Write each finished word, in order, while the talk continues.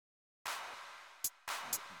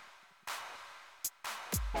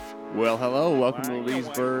Well, hello. Welcome to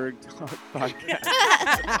Leesburg Talk Podcast.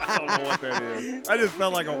 I don't know what that is. I just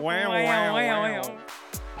felt like a wow.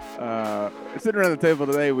 Sitting around the table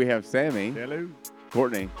today, we have Sammy, Hello.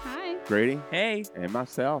 Courtney, Hi. Grady, Hey. and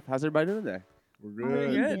myself. How's everybody doing today? We're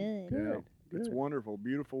Pretty good. good. Good. It's Good. wonderful.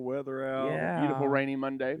 Beautiful weather out. Yeah. Beautiful rainy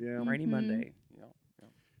Monday. Yeah. Rainy Monday.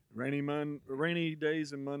 Rainy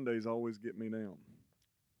days and Mondays always get me down.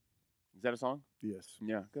 Is that a song? Yes.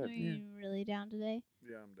 Yeah, Are good. you really down today?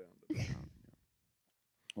 Yeah, I'm down to that.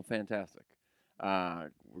 Well, fantastic.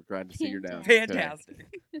 We're glad to see you're down. Fantastic.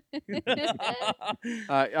 Today.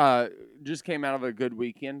 Just came out of a good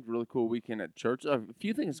weekend, really cool weekend at church. A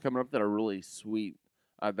few things coming up that are really sweet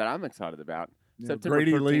that I'm excited about. You know, September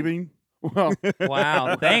Grady 13th. leaving. Well,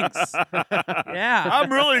 Wow. Thanks. Yeah.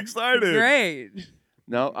 I'm really excited. Great.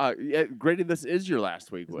 no, Grady, this is your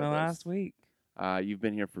last week It's with my us. last week. You've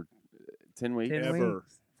been here for 10 weeks. 10 Ever.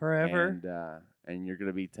 weeks. Forever. And you're going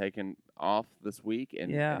to be taking off this week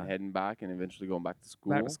and heading back and eventually going back to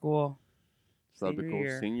school. Back to school. So that'd be Senior cool.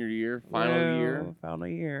 year. Senior year, final year. Whoa, Final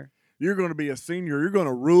year. You're going to be a senior. You're going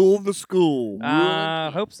to rule the school.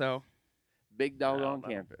 Hope so. Big dog on no.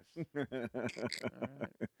 campus. All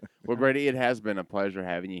right. Well, Grady, it has been a pleasure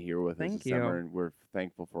having you here with us Thank this you. summer, and we're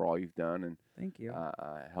thankful for all you've done and Thank you.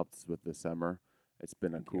 helped us with this summer. It's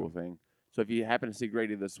been a Thank cool you. thing. So if you happen to see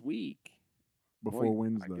Grady this week, Before well,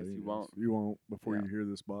 Wednesday. I guess you yes. won't. You won't before Yeah. you hear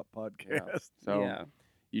this podcast. Yeah. So yeah.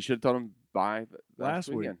 you should have told him bye Last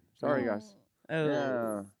week. weekend. Sorry, guys. Oh.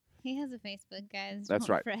 Yeah. He has a Facebook, guys. That's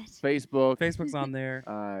Don't right. fret. Facebook. Facebook's on there.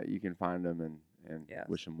 You can find them and Yes.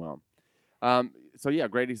 wish them well. So yeah,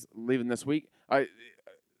 Grady's leaving this week.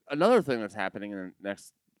 Another thing that's happening in the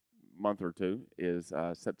next month or two is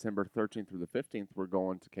September 13th through the 15th. We're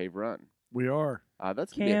going to Cave Run. We are.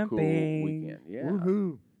 That's gonna be a cool Camping. weekend. Yeah,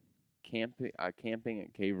 Woohoo. camping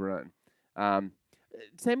at Cave Run.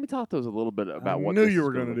 Sammy talked to us a little bit about I what knew this you is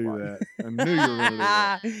were going to do look like. that. I knew you were going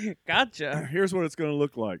to do that. Gotcha. Here's what it's going to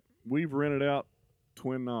look like. We've rented out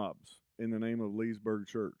Twin Knobs in the name of Leesburg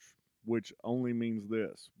Church, which only means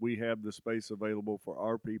this. We have the space available for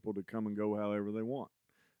our people to come and go however they want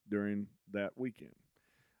during that weekend.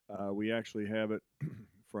 We actually have it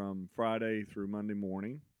from Friday through Monday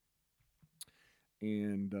morning.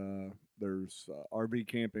 And there's RV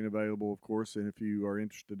camping available, of course. And if you are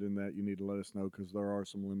interested in that, you need to let us know because there are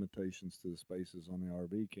some limitations to the spaces on the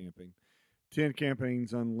RV camping. Tent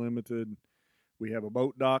camping's unlimited. We have a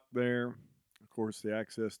boat dock there. Of course, the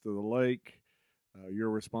access to the lake. You're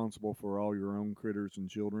responsible for all your own critters and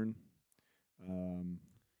children.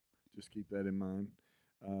 Just keep that in mind.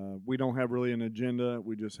 We don't have really an agenda.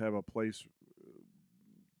 We just have a place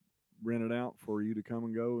rented out for you to come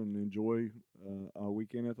and go and enjoy a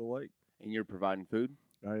weekend at the lake. And you're providing food.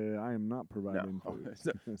 I am not providing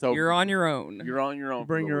food. So You're on your own. You're on your own.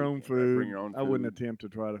 Bring for the your own weekend, right? food. Bring your own food. I wouldn't attempt to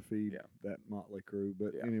try to feed Yeah. that motley crew,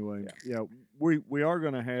 but Yeah. anyway, Yeah. we are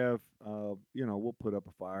going to have, we'll put up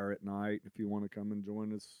a fire at night. If you want to come and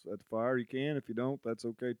join us at the fire, you can. If you don't, that's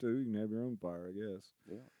okay too. You can have your own fire, I guess.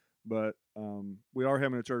 Yeah. But we are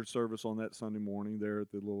having a church service on that Sunday morning there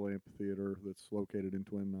at the little amphitheater that's located in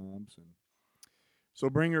Twin Knobs, and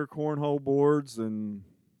so bring your cornhole boards and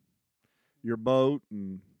your boat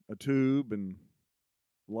and a tube and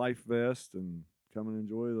life vest and come and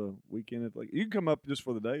enjoy the weekend at the lake. You can come up just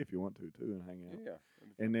for the day if you want to too and hang out. Yeah.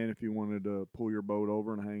 And then if you wanted to pull your boat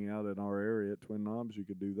over and hang out in our area at Twin Knobs, you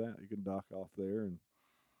could do that. You could dock off there and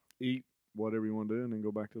eat whatever you want to do and then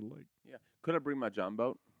go back to the lake. Yeah. Could I bring my John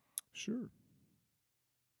boat? Sure.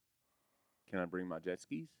 Can I bring my jet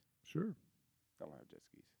skis? Sure. I don't have jet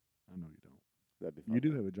skis. I know you don't. That'd be fun. You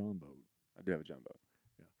do have a John boat. I do have a John boat.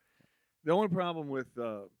 The only problem with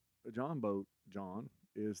a John boat, John,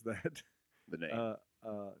 is that The name.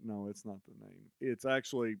 no, it's not the name. It's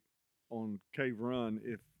actually on Cave Run.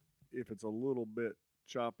 If it's a little bit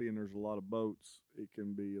choppy and there's a lot of boats, it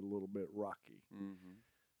can be a little bit rocky. Mm-hmm.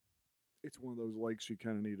 It's one of those lakes you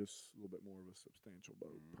kind of need a little bit more of a substantial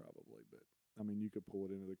boat, probably. But I mean, you could pull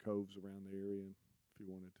it into the coves around the area if you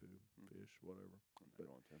wanted to fish, whatever.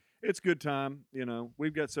 But it's a good time.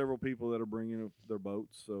 We've got several people that are bringing their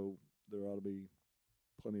boats, so there ought to be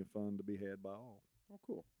plenty of fun to be had by all. Oh,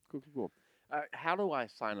 cool. How do I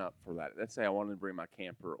sign up for that? Let's say I wanted to bring my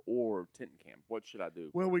camper or tent camp. What should I do?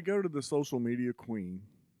 Well, we go to the social media queen.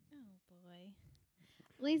 Oh, boy.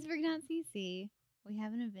 Leesburg.cc. We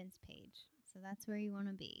have an events page. So that's where you want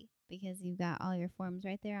to be because you've got all your forms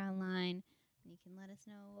right there online. And you can let us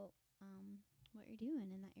know what you're doing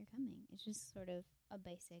and that you're coming. It's just sort of a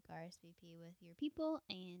basic RSVP with your people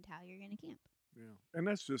and how you're going to camp. Yeah, and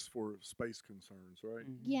that's just for space concerns, right?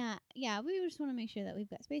 Mhm. Yeah. We just want to make sure that we've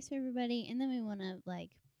got space for everybody, and then we want to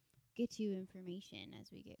get you information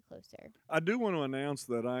as we get closer. I do want to announce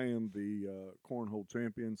that I am the cornhole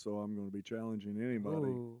champion, so I'm going to be challenging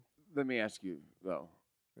anybody. Ooh. Let me ask you though.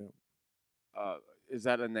 Yep. Uh, is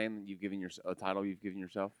that a name that you've given yourself? A title you've given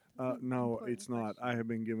yourself? That's an No, important it's not. I question. have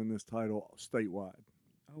been given this title statewide.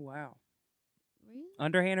 Oh wow. Really?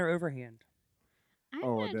 Underhand or overhand? I'm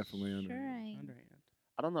Oh, I not definitely sure. underhand. Underhand.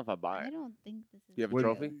 I don't know if I buy I it. don't think this is. You have a Well,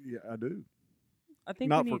 true. trophy? Yeah, I do. I think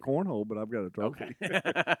Not we for need, cornhole, but I've got a trophy. Okay.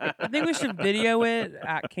 I think we should video it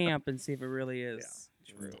at camp and see if it really is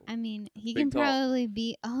true. I mean, he Big can talk. probably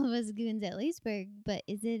beat all of us goons at Leesburg, but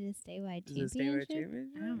is it a statewide Is it a statewide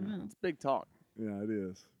championship? I don't know. It's big talk. Yeah, it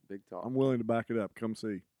is. Big talk. I'm willing to back it up. Come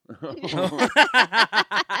see.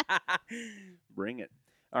 Bring it.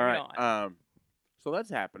 All Bring right. it on. So that's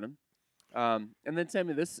happening. And then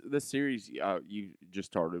Sammy, this series you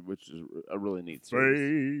just started, which is a really neat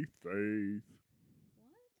series. Faith.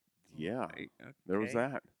 Yeah, Right, there was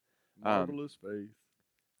okay. that. Marvelous faith.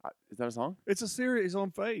 Is that a song? It's a series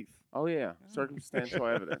on faith. Oh yeah, Oh. circumstantial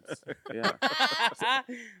evidence. Yeah, I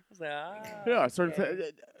was like, yeah.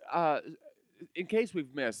 okay. In case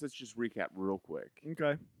we've missed, let's just recap real quick.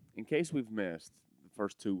 Okay. In case we've missed the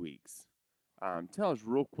first 2 weeks, tell us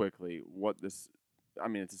real quickly what this. I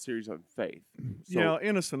mean, it's a series on faith. So, Yeah,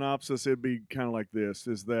 in a synopsis, it'd be kind of like this: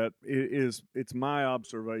 is that it's my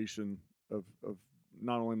observation of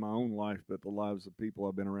not only my own life but the lives of people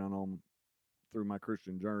I've been around on through my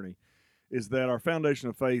Christian journey, is that our foundation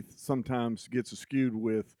of faith sometimes gets skewed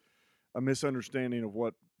with a misunderstanding of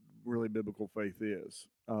what really biblical faith is.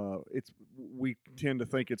 We tend to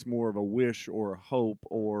think it's more of a wish or a hope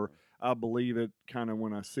or I believe it kind of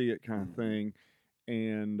when I see it kind of thing.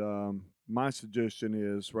 And my suggestion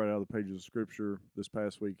is right out of the pages of Scripture this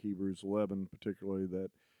past week, Hebrews 11 particularly, that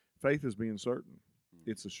faith is being certain.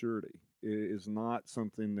 It's a surety. It is not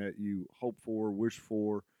something that you hope for, wish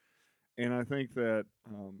for. And I think that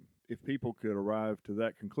if people could arrive to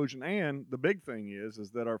that conclusion, and the big thing is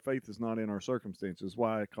that our faith is not in our circumstances.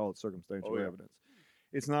 Why I call it circumstantial evidence.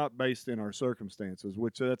 It's not based in our circumstances,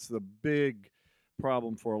 which that's the big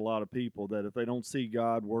problem for a lot of people. That if they don't see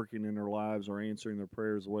God working in their lives or answering their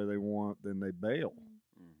prayers the way they want, then they bail.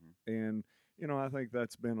 And I think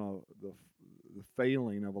that's been the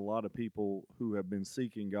failing of a lot of people who have been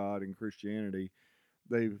seeking God in Christianity.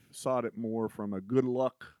 They've sought it more from a good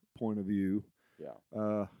luck point of view,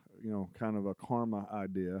 yeah. kind of a karma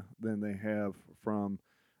idea, than they have from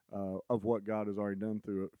of what God has already done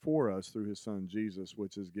for us through His Son Jesus,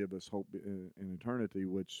 which is give us hope in eternity.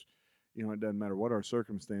 Which, it doesn't matter what our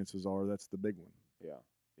circumstances are. That's the big one. Yeah.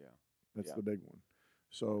 Yeah. That's Yeah. the big one.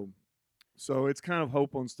 So it's kind of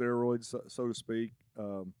hope on steroids, so to speak.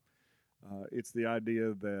 It's the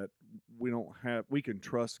idea that we can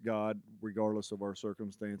trust God regardless of our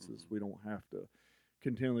circumstances. We don't have to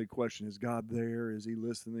continually question, is God there? Is He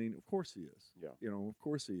listening? Of course He is. Yeah. Of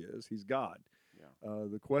course He is. He's God. Yeah.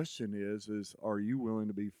 The question is are you willing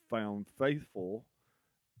to be found faithful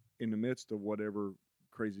in the midst of whatever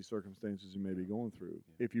crazy circumstances you may be going through?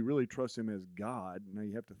 Yeah. If you really trust Him as God, now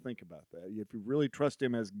you have to think about that. If you really trust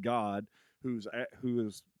Him as God, who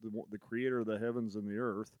is the creator of the heavens and the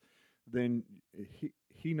earth, then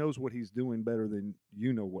he knows what He's doing better than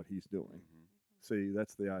you know what He's doing. See,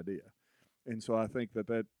 that's the idea. And so I think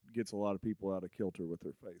that gets a lot of people out of kilter with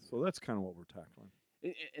their faith. So that's kind of what we're tackling.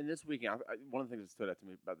 And this weekend, one of the things that stood out to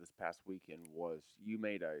me about this past weekend was you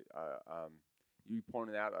made you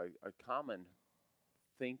pointed out a common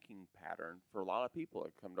thinking pattern for a lot of people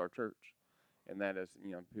that come to our church, and that is,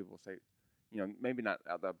 people say, maybe not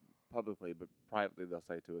out that publicly, but privately they'll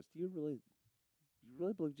say to us, "Do you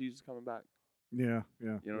really believe Jesus is coming back?" Yeah.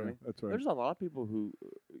 You know what I mean? That's right. There's a lot of people who,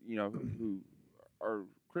 who are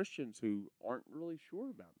Christians who aren't really sure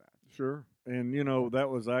about that. Sure. And, that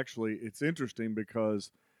was actually, it's interesting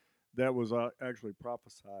because that was actually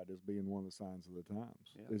prophesied as being one of the signs of the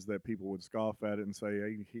times, is that people would scoff at it and say,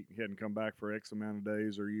 hey, he hadn't come back for X amount of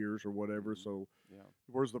days or years or whatever, so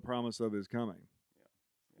where's the promise of His coming?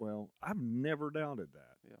 Well, I've never doubted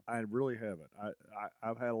that. Yeah. I really haven't.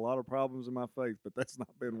 I've had a lot of problems in my faith, but that's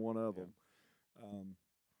not been one of them.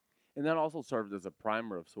 And that also served as a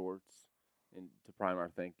primer of sorts and to prime our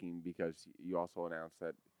thinking, because you also announced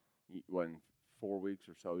that when 4 weeks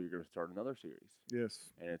or so, you're going to start another series. Yes.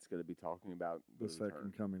 And it's going to be talking about The return,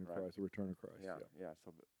 second coming of right? Christ, the return of Christ. Yeah.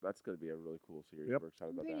 So that's going to be a really cool series. Yep. We're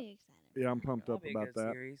excited I'm about that. pretty excited. Yeah, I'm pumped That'll up be a about good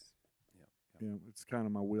that. series. Yeah, it's kind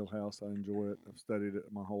of my wheelhouse. I enjoy it. I've studied it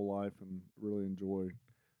my whole life and really enjoy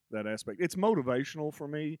that aspect. It's motivational for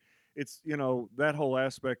me. it's that whole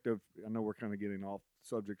aspect of. I know we're kind of getting off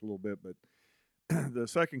subject a little bit, but the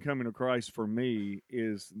second coming of Christ for me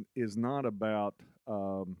is not about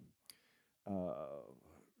uh,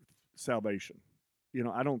 salvation.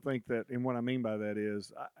 I don't think that, and what I mean by that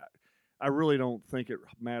is, I really don't think it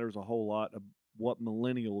matters a whole lot of what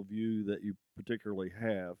millennial view that you particularly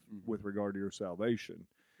have with regard to your salvation,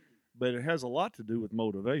 but it has a lot to do with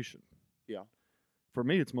motivation. Yeah. For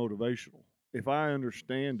me, it's motivational. If I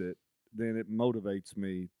understand it, then it motivates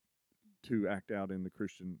me to act out in the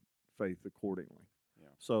Christian faith accordingly. Yeah.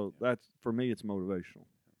 So that's for me, it's motivational.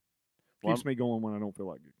 Well, Keeps me going when I don't feel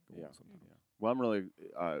like going. Yeah. Sometimes. Yeah. Well, I'm really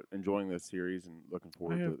enjoying this series and looking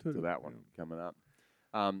forward to that one coming up.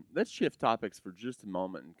 Let's shift topics for just a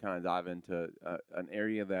moment and kind of dive into an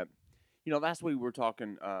area that, last week we were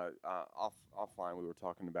talking offline. We were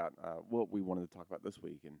talking about what we wanted to talk about this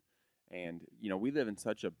week, and we live in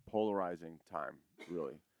such a polarizing time,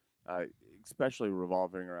 really, especially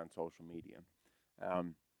revolving around social media.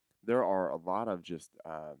 There are a lot of just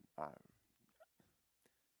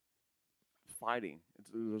fighting.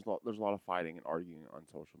 There's a lot of fighting and arguing on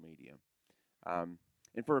social media,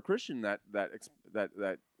 and for a Christian, that is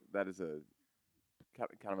a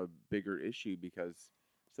kind of a bigger issue because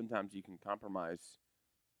sometimes you can compromise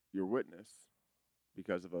your witness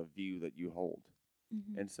because of a view that you hold,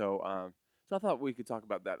 and so I thought we could talk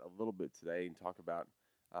about that a little bit today and talk about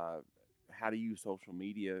how to use social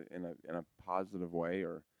media in a positive way,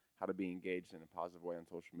 or how to be engaged in a positive way on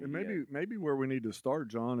social media. And maybe where we need to start,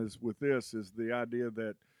 John, is with this is the idea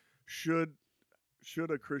that should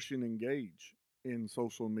a Christian engage in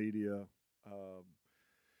social media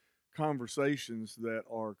conversations that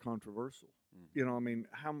are controversial? I mean,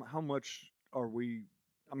 how much are we?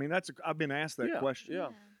 I mean, I've been asked that question. Yeah.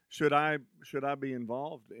 Should I be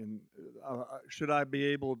involved in? Should I be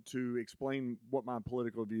able to explain what my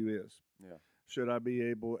political view is? Yeah. Should I be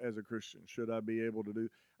able, as a Christian, should I be able to do?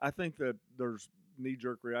 I think that there's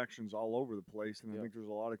knee-jerk reactions all over the place, and I think there's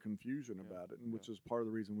a lot of confusion about it, and which is part of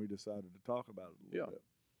the reason we decided to talk about it a little bit.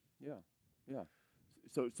 Yeah.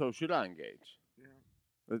 So should I engage?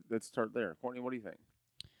 Yeah. Let's start there. Courtney, what do you think?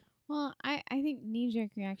 Well, I think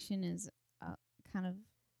knee-jerk reaction is kind of,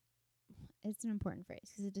 it's an important phrase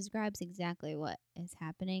because it describes exactly what is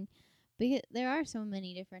happening. Because there are so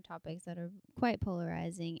many different topics that are quite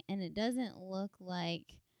polarizing, and it doesn't look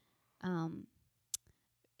like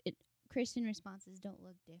Christian responses don't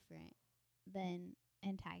look different than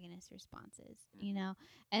antagonist responses,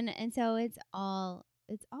 and so it's all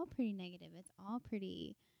pretty negative. It's all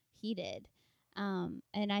pretty heated.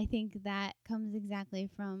 And I think that comes exactly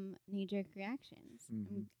from knee-jerk reactions.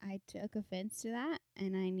 I took offense to that,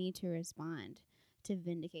 and I need to respond to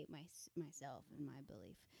vindicate myself and my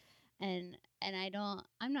belief. And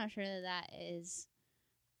I'm not sure that is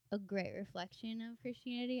a great reflection of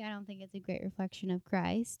Christianity. I don't think it's a great reflection of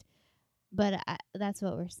Christ, but that's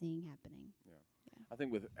what we're seeing happening. Yeah. I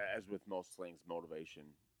think as with most things, motivation.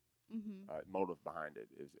 Motive behind it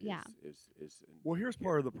is well, here's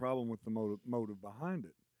part of the problem with the motive behind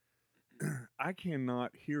it. I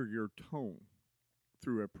cannot hear your tone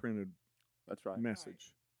through a printed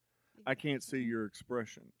message. Right. I can't see your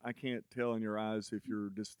expression. I can't tell in your eyes if you're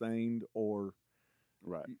disdained or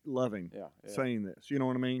loving saying this. You know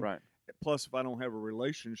what I mean? Right. Plus, if I don't have a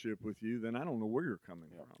relationship with you, then I don't know where you're coming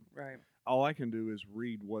from. Right. All I can do is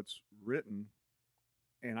read what's written,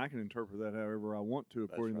 and I can interpret that however I want to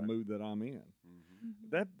according to the mood that I'm in.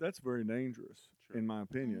 That's very dangerous, in my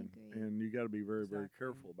opinion, and you got to be very, very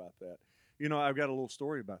careful about that. I've got a little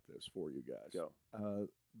story about this for you guys. Go.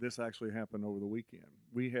 This actually happened over the weekend.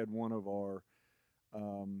 We had one of our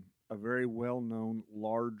a very well-known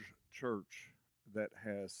large church that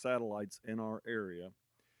has satellites in our area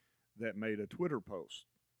that made a Twitter post,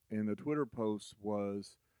 and the Twitter post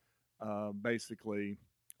was basically.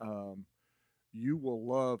 You will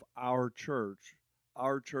love our church.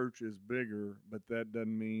 Our church is bigger, but that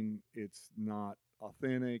doesn't mean it's not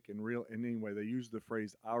authentic and real. And anyway, they used the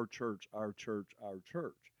phrase our church, our church, our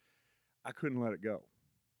church. I couldn't let it go.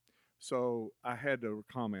 So I had to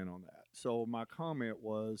comment on that. So my comment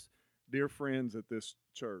was, dear friends at this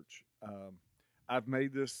church, I've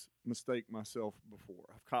made this mistake myself before.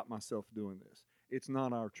 I've caught myself doing this. It's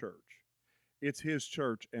not our church. It's his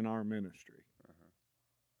church and our ministry.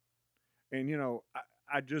 And,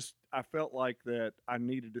 I felt like that I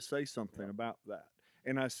needed to say something about that.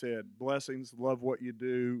 And I said, blessings, love what you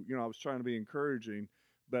do. I was trying to be encouraging,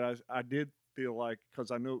 but I did feel like,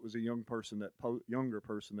 because I knew it was a younger person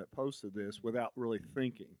that posted this without really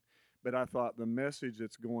thinking. But I thought the message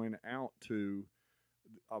that's going out to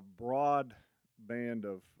a broad band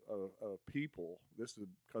of people, this is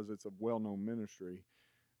because it's a well-known ministry,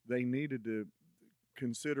 they needed to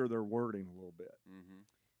consider their wording a little bit. Mm-hmm.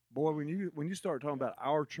 Boy, when you start talking about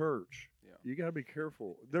our church, Yeah. you got to be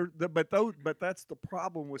careful. But that's the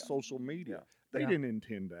problem with social media. Yeah. They Yeah. didn't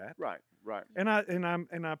intend that. Right. And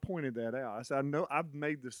I pointed that out. I said, I know I've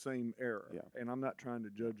made the same error, Yeah. and I'm not trying to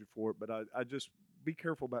judge you for it, but I just be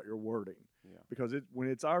careful about your wording. Yeah. Because when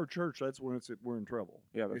it's our church, that's when we're in trouble.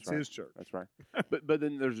 Yeah, that's it's right. his church. That's right. but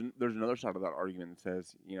then there's another side of that argument that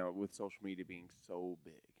says, with social media being so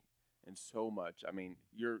big and so much, I mean,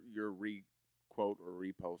 your quote or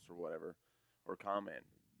repost or whatever or comment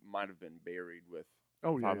might have been buried with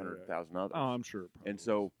Oh yeah, 500,000 others. Oh, I'm sure. It probably And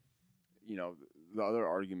so, the other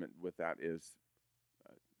argument with that is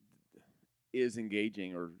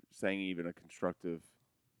engaging or saying even a constructive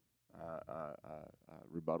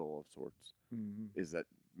rebuttal of sorts. Mm-hmm. Is that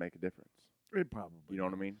make a difference? It probably. You know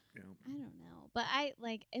what I mean? Yeah. I don't know, but I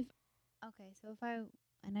like if I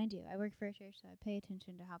work for a church, so I pay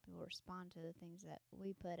attention to how people respond to the things that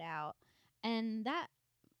we put out, and that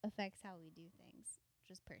affects how we do things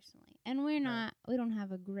just personally. And we don't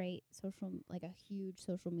have a huge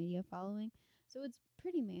social media following, so it's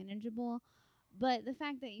pretty manageable. But the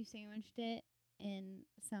fact that you sandwiched it in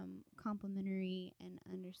some complimentary and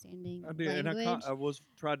understanding I did, language, and I was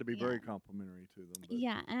tried to be Yeah. very complimentary to them. But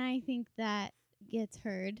yeah, and I think that gets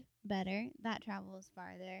heard better. That travels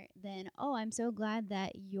farther than, oh, I'm so glad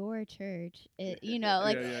that your church, like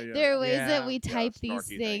yeah. there are ways Yeah. that we Yeah, type these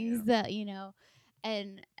snarky thing, things that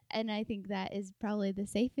and I think that is probably the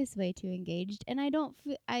safest way to engage. And I don't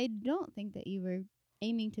think that you were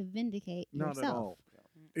aiming to vindicate not yourself. at all.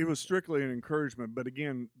 It was strictly an encouragement. But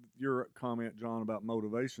again, your comment, John, about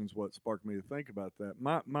motivation is what sparked me to think about that.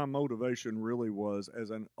 My motivation really was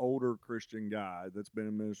as an older Christian guy that's been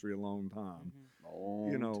in ministry a long time.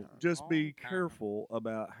 Just be Long time. careful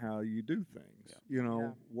about how you do things.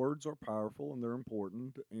 Yeah. Words are powerful and they're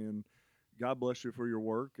important. And God bless you for your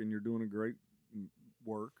work, and you're doing a great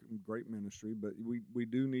work and great ministry. But we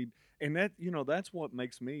do need, and that's what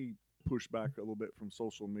makes me push back a little bit from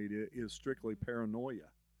social media is strictly paranoia.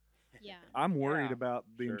 Yeah. I'm worried Yeah. about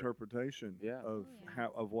the Sure. interpretation Yeah. of Yeah.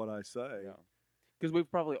 of what I say. Yeah. Because we've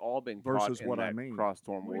probably all been Versus caught in what I that mean. cross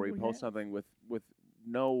storm We- where we we post have. something with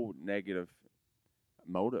no negative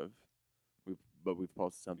motive, but we've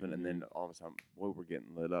posted something and then all of a sudden, boy, we're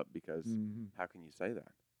getting lit up because Mhm. how can you say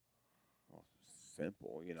that? Well,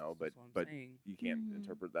 simple, but That's what I'm saying. you can't Mhm.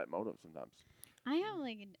 interpret that motive sometimes. I have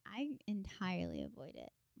I entirely avoid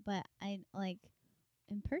it, but I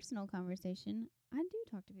in personal conversation, I do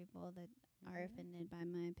talk to people that are offended by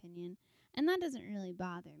my opinion, and that doesn't really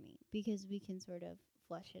bother me because we can sort of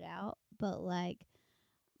flush it out. But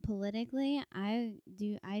politically, I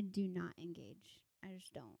do not engage. I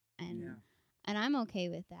just don't, Yeah. and I'm okay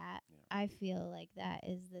with that. Yeah. I feel like that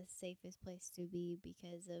is the safest place to be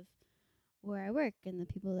because of where I work and the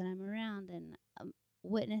people that I'm around, and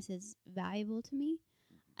witness is valuable to me,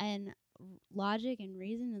 and logic and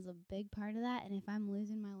reason is a big part of that. And if I'm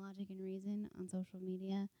losing my logic and reason on social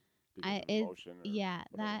media, Because of it's emotion or yeah,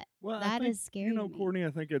 whatever. Well, I that think, is scary to me. Courtney,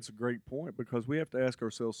 I think it's a great point because we have to ask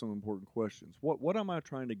ourselves some important questions. What am I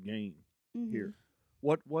trying to gain Mhm. here?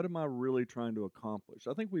 What am I really trying to accomplish?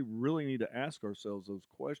 I think we really need to ask ourselves those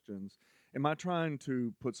questions. Am I trying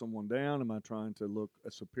to put someone down? Am I trying to look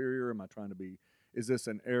superior? Am I trying to be? Is this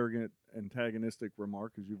an arrogant, antagonistic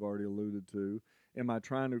remark, as you've already alluded to? Am I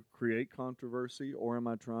trying to create controversy, or am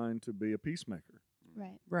I trying to be a peacemaker?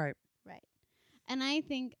 Right, Right. right. And I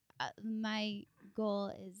think my goal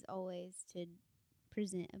is always to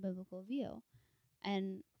present a biblical view.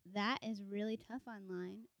 And that is really tough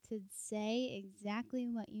online to say exactly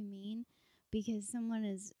what you mean because someone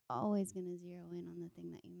is always going to zero in on the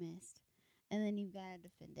thing that you missed. And then you've got to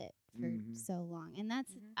defend it for Mhm. so long. And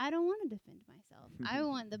that's, Mhm. I don't want to defend myself. I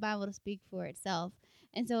want the Bible to speak for itself.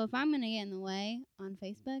 And so if I'm going to get in the way on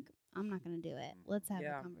Facebook, I'm not going to do it. Let's have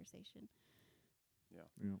Yeah. a conversation.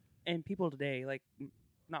 Yeah. And people today, like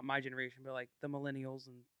not my generation, but like the millennials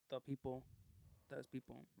and those people,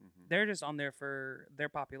 Mhm. they're just on there for their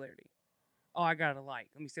popularity. Oh, I got a like.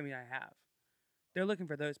 Let me see what I have. They're looking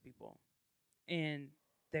for those people, and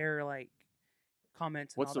they're like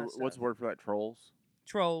comments. And What's all the that what's the stuff. word for that? Trolls.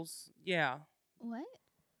 Trolls? Yeah, What?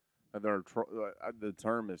 There are the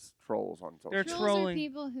term is trolls on social. They're media. Trolls are trolling.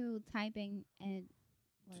 people who typing and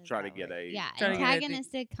To try to get a- yeah, Try to get a thing-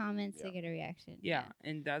 antagonistic comments Yeah. to get a reaction. yeah,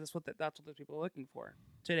 and that's what those people are looking for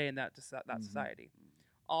today in that Mhm. society.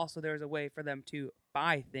 Also, there's a way for them to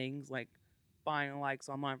buy things like buying likes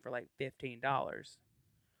online for like $15.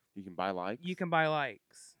 You can buy likes. You can buy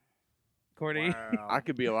likes. Courtney. Wow. I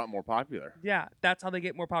could be a lot more popular. Yeah, that's how they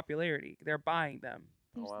get more popularity. They're buying them,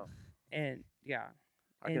 Oh wow, and yeah,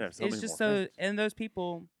 I could and have so it's many just more so. things. And those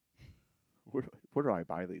people, Where do I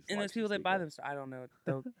buy these? and those likes people and that buy speakers? them, I don't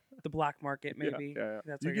know the black market Yeah, maybe. yeah, yeah.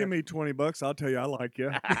 That's You where give me $20, I'll tell you I like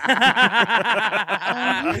you.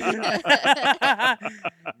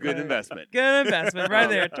 Good investment. Good investment right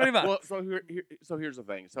there. $20. Well, so here's the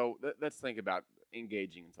thing. So let's think about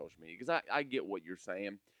engaging in social media, because I get what you're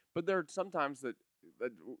saying, but there are sometimes that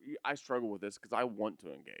I struggle with this because I want to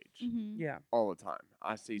engage Mm-hmm. Yeah. all the time.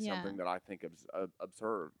 I see Yeah. something that I think is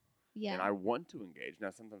absurd, Yeah. and I want to engage. Now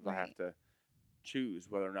sometimes I have Right. to choose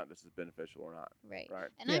whether or not this is beneficial or not. Right. Right.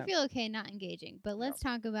 And Yeah. I feel okay not engaging, but let's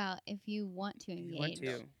talk about if you want to You want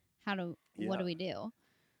engage. to. What Yeah. do we do?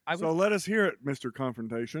 I So would, let us hear it, Mr.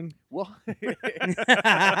 Confrontation. Well, I guess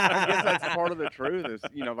that's part of the truth. Is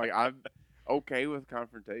like I'm okay with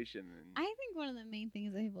confrontation, and I think one of the main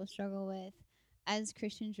things that people struggle with as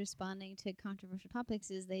Christians responding to controversial topics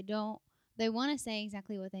is they want to say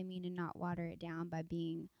exactly what they mean and not water it down by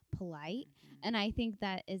being polite. And I think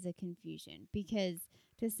that is a confusion, because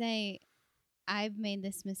to say I've made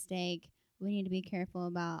this mistake, we need to be careful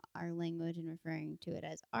about our language and referring to it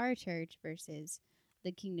as our church versus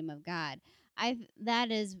the kingdom of God. That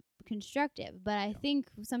is constructive, but I think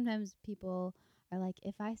sometimes people are like,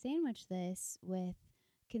 if I sandwich this with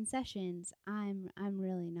concessions, I'm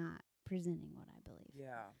really not presenting what I believe.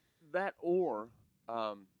 yeah. that or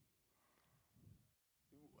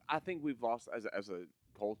I think we've lost as a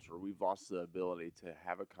culture. We've lost the ability to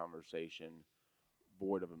have a conversation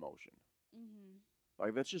void of emotion. Mm-hmm.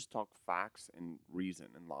 Like let's just talk facts and reason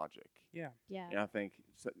and logic. Yeah. Yeah. And I think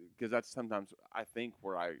because that's sometimes I think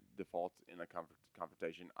where I default in a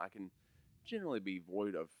confrontation, I can generally be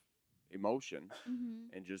void of emotion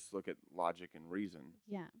Mm-hmm. and just look at logic and reason.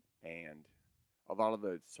 Yeah. And a lot of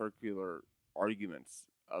the circular arguments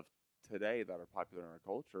of today that are popular in our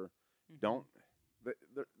culture don't.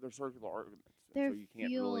 They're circular arguments, and They're so you can't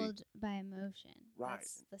fueled really. by emotion. Right.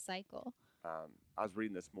 That's the cycle. I was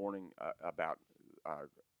reading this morning about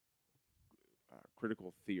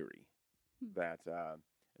critical theory Hmm. that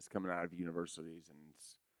is coming out of universities, and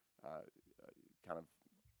it's kind of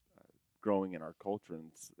growing in our culture.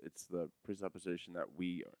 And it's the presupposition that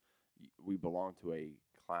we belong to a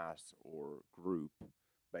class or group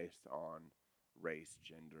based on race,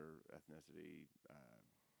 gender, ethnicity,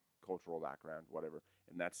 cultural background, whatever,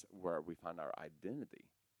 and that's where we find our identity.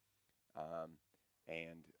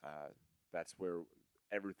 And that's where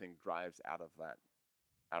everything drives out of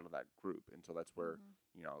that group, and so that's where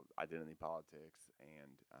identity politics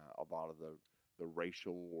and a lot of the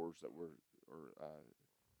racial wars that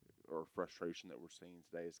or frustration that we're seeing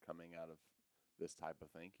today is coming out of this type of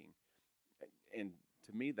thinking. And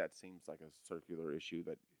to me, that seems like a circular issue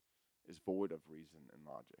that is void of reason and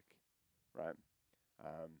logic, right?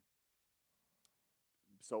 Um,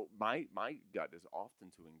 so my gut is often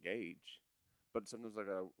to engage, but sometimes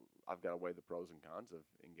I've got to weigh the pros and cons of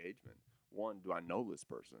engagement. One, do I know this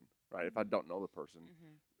person? Right. If I don't know the person,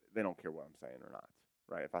 they don't care what I'm saying or not.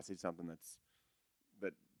 Right. If I see something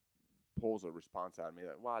that pulls a response out of me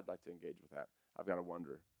that, well, I'd like to engage with that, I've got to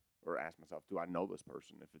wonder or ask myself, do I know this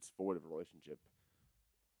person? If it's void of a relationship,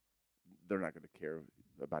 they're not going to care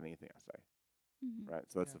about anything I say. Mm-hmm. Right.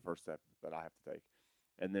 So that's Yeah. the first step that I have to take.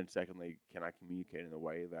 And then secondly, can I communicate in a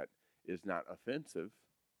way that is not offensive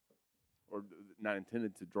or not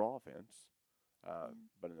intended to draw offense,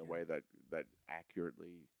 but in a way that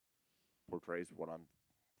accurately portrays what I'm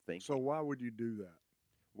thinking. So why would you do that?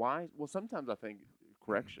 Why? Well, sometimes I think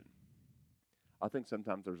correction. I think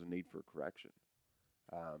sometimes there's a need for correction.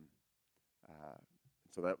 Um,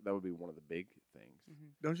 so that would be one of the big things.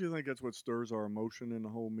 Don't you think that's what stirs our emotion in the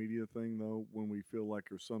whole media thing, though, when we feel like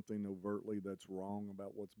there's something overtly that's wrong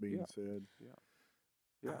about what's being Yeah. said? Yeah.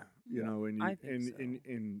 You Yeah. know, and I think so.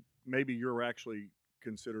 and maybe you're actually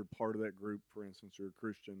considered part of that group. For instance, you're a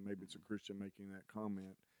Christian. Maybe it's a Christian making that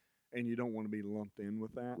comment, and you don't want to be lumped in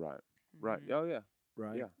with that, Right. Right. Oh yeah.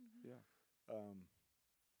 right? Yeah. Yeah.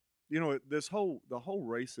 You know, the whole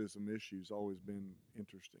racism issue's always been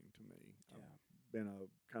interesting to me. I've been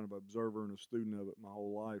a kind of observer and a student of it my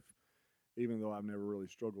whole life, even though I've never really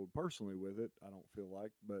struggled personally with it. I don't feel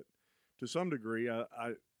like, but to some degree,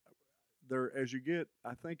 I there as you get,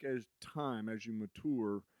 I think as you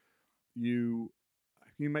mature, you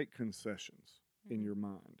make concessions in your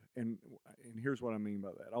mind, and here's what I mean by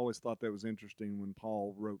that. I always thought that was interesting when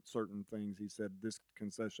Paul wrote certain things. He said, "This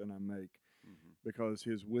concession I make," Mm-hmm. because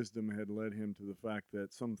his wisdom had led him to the fact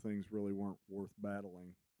that some things really weren't worth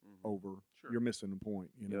battling Mm-hmm. over. Sure. You're missing the point,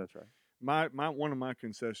 you know. Yeah, that's right. my one of my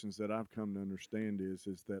concessions that I've come to understand is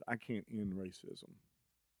that I can't end racism.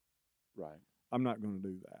 Right. I'm not going to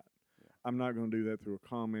do that. Yeah. I'm not going to do that through a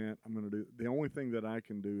comment. I'm going to do the only thing that I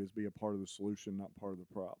can do is be a part of the solution, not part of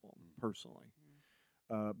the problem, personally.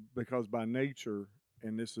 Because by nature,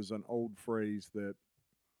 and this is an old phrase that,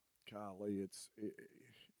 golly, it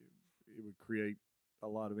would create a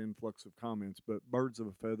lot of influx of comments, but birds of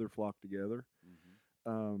a feather flock together.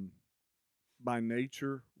 Mm-hmm. By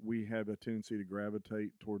nature, we have a tendency to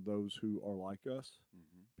gravitate toward those who are like us,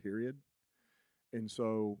 Mm-hmm. period. And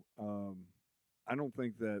so I don't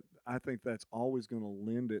think that, I think that's always going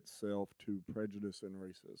to lend itself to prejudice and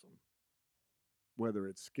racism, whether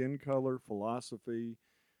it's skin color, philosophy,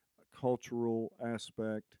 cultural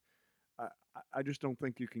aspect. I just don't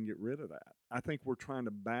think you can get rid of that. I think we're trying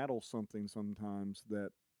to battle something sometimes that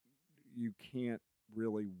you can't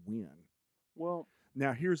really win. Well,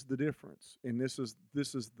 Now here's the difference, and this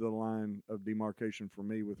is the line of demarcation for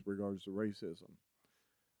me with regards to racism.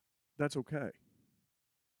 That's okay.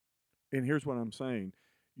 And here's what I'm saying.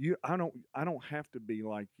 I don't have to be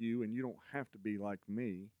like you and you don't have to be like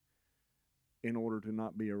me in order to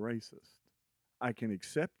not be a racist. I can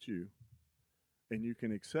accept you and you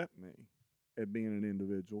can accept me as being an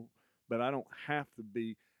individual, but I don't have to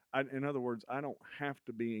be in other words, I don't have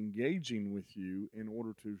to be engaging with you in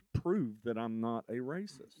order to prove that I'm not a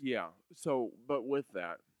racist. yeah. So, but with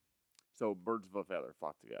that, so birds of a feather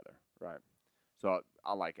flock together, right? So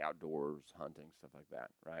I like outdoors, hunting, stuff like that,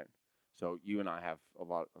 right? So you and I have a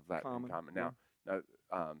lot of that in common. Yeah.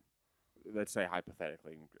 Now, let's say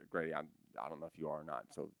hypothetically, Grady, I don't know if you are or not.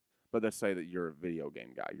 So, but let's say that you're a video game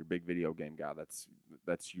guy. You're a big video game guy.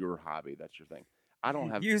 That's your hobby. That's your thing. I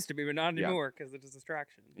don't have. Used to be, but not Yeah. anymore because it's a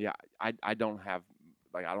distraction. Yeah, I don't have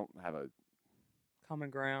I don't have a Common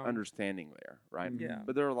ground. understanding there, right? Mhm. Yeah.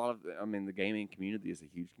 But there are a lot of. I mean, the gaming community is a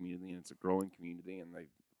huge community, and it's a growing community, and they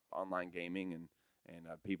online gaming and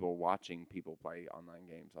people watching people play online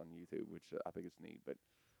games on YouTube, which I think is neat, but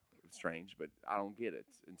it's strange. But I don't get it,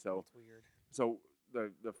 and so That's weird. so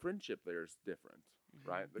the friendship there is different,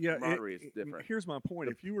 right? The Yeah, camaraderie is different. Here's my point.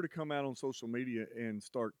 If you were to come out on social media and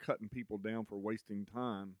start cutting people down for wasting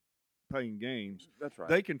time playing games, That's right.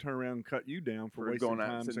 they can turn around and cut you down for For wasting going out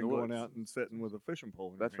and times sitting and in the going woods. out and sitting with a fishing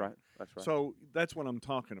pole in That's your right. hand. That's right. So that's what I'm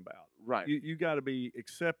talking about. Right. You got to be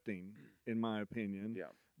accepting, in my opinion, Yeah.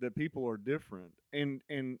 that people are different and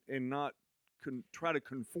not try to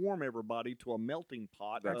conform everybody to a melting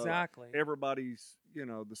pot. That's of Exactly. Everybody's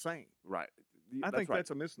the same. Right. I think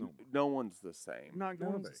that's a misnomer. No one's the same, Not No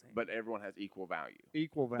going to one's be the same. but everyone has equal value.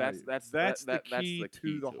 equal value. That's the that's key the to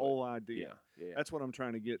key the to it. whole idea. Yeah. Yeah. That's what I'm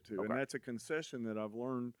trying to get to, Okay. and that's a concession that I've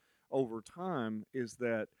learned over time is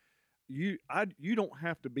that you don't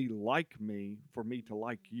have to be like me for me to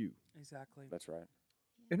like you, Exactly. That's right.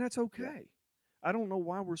 and that's okay. I don't know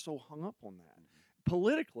why we're so hung up on that.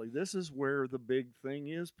 Politically, this is where the big thing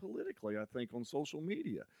is politically, I think, on social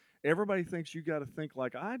media. Everybody thinks you got to think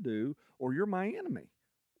like I do or you're my enemy.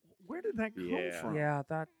 Where did that come Yeah. from? Yeah,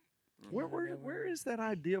 that. Where is that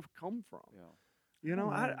idea come from? Yeah. You know,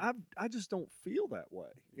 I don't know. I just don't feel that way,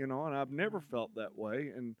 and I've never felt that way.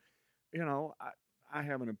 And, I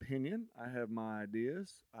have an opinion. I have my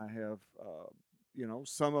ideas. I have,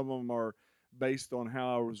 some of them are based on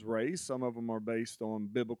how I was raised. Some of them are based on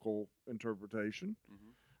biblical interpretation.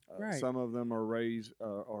 Mm-hmm. Right. Some of them are raised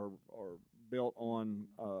are built on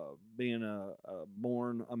being a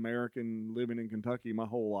born American living in Kentucky my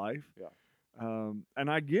whole life. Yeah. And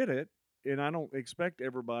I get it, and I don't expect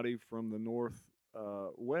everybody from the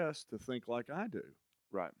Northwest to think like I do.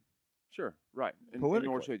 Right. Sure. Right. And nor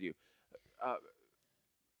Politically. should you. Uh,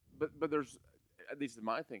 but there's, at least in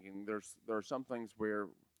my thinking, there are some things where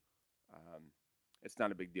it's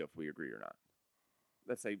not a big deal if we agree or not.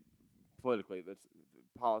 Let's say politically,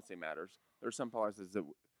 policy matters. There are some policies that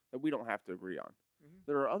we don't have to agree on. Mhm.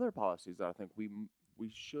 There are other policies that I think we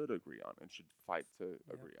should agree on and should fight to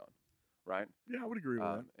Yeah. agree on. Right. Yeah, I would agree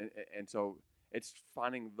with that. And so it's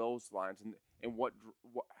finding those lines and what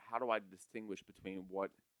how do I distinguish between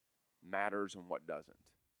what matters and what doesn't.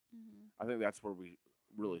 Mm-hmm. I think that's where we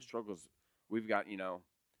really struggles. We've got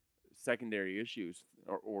secondary issues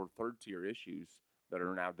or third tier issues that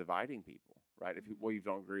are now dividing people. Right? If you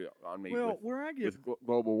don't agree on me Well, where I get with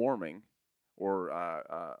global warming or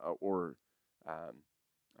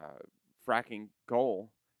fracking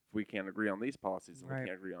coal, if we can't agree on these policies, then we Right.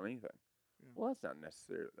 can't agree on anything. Yeah. Well, that's not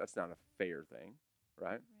necessary. That's not a fair thing,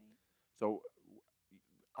 right? Right. So,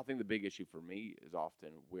 I think the big issue for me is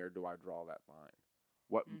often where do I draw that line?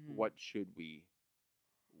 What should we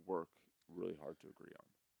work really hard to agree on?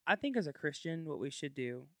 I think as a Christian, what we should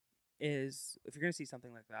do is if you're going to see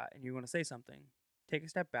something like that and you want to say something, take a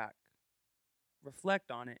step back, reflect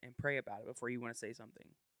on it, and pray about it before you want to say something.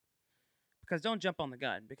 Because don't jump on the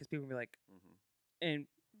gun, because people will be like, and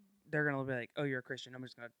they're going to be like, oh, you're a Christian, I'm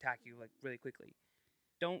just going to attack you like really quickly.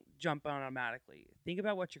 Don't jump on automatically. Think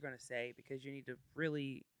about what you're going to say, because you need to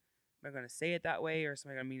really, am I going to say it that way, or am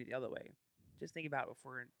I going to mean it the other way? Just think about it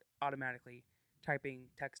before automatically typing,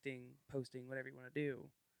 texting, posting, whatever you want to do.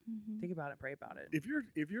 Think about it, pray about it.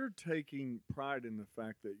 If you're taking pride in the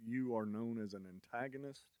fact that you are known as an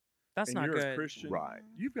antagonist, That's and not you're good. a Christian, Right.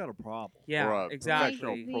 you've got a problem. Yeah, or a exactly.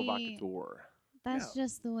 professional provocateur. That's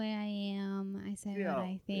just the way I am. I say what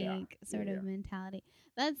I think, sort of mentality.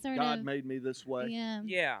 That's sort God of made me this way. Yeah.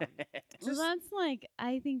 Yeah. Well, that's like,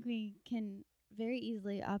 I think we can very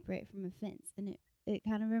easily operate from a fence, and it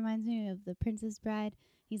kind of reminds me of the Princess Bride.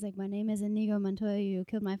 He's like, my name is Inigo Montoya. You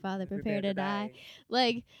killed my father. Prepare to die.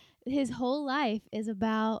 Like, his whole life is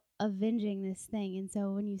about avenging this thing, and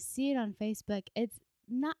so when you see it on Facebook, it's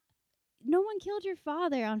not. No one killed your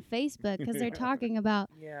father on Facebook because they're talking about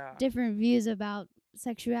Yeah. different views about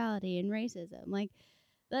sexuality and racism. Like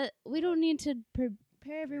that, we don't need to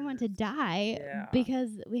prepare everyone to die Yeah.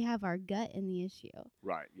 because we have our gut in the issue.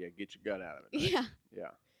 Right. Yeah. Get your gut out of it. Right? Yeah.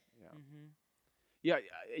 Yeah. Yeah. Mm-hmm.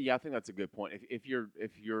 Yeah. I think that's a good point. If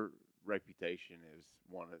your reputation is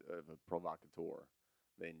one of a provocateur,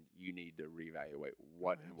 then you need to reevaluate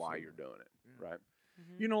what and why you're doing it. Yeah. Right.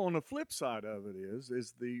 You know, on the flip side of it is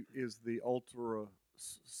the ultra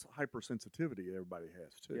hypersensitivity everybody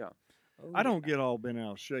has too. Yeah. Oh, I don't get all bent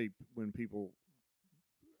out of shape when people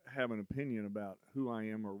have an opinion about who I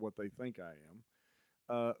am or what they think I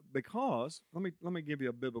am, because let me give you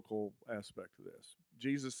a biblical aspect to this.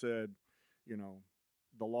 Jesus said, you know,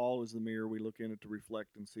 the law is the mirror. We look in it to reflect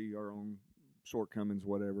and see our own shortcomings,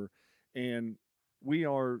 whatever, and we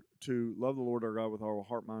are to love the Lord our God with our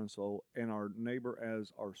heart, mind, and soul, and our neighbor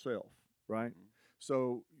as ourself, right? Mhm.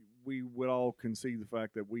 So we would all concede the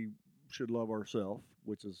fact that we should love ourselves,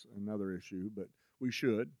 which is another issue, but we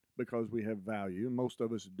should because we have value, and most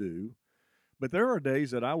of us do. But there are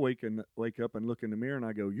days that I wake up and look in the mirror and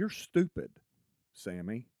I go, "You're stupid,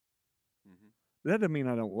 Sammy." Mm-hmm. That doesn't mean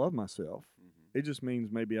I don't love myself. Mm-hmm. It just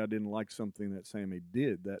means maybe I didn't like something that Sammy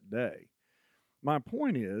did that day. My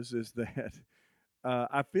point is that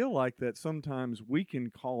I feel like that sometimes we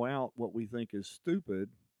can call out what we think is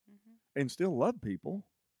stupid and still love people.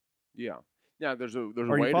 Yeah. Yeah. There's a Are way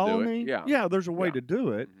you to do following it. me? Yeah. Yeah, there's a way Yeah. to do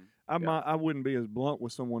it. Mm-hmm. Yeah. I wouldn't be as blunt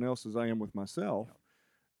with someone else as I am with myself,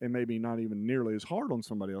 and maybe not even nearly as hard on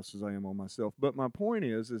somebody else as I am on myself. But my point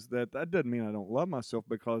is that doesn't mean I don't love myself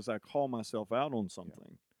because I call myself out on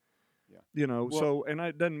something. Yeah. You know, Well- so and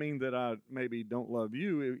it doesn't mean that I maybe don't love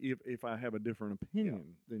you if I have a different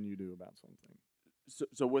opinion than you do about something.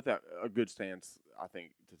 So with that, a good stance I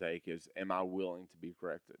think to take is: am I willing to be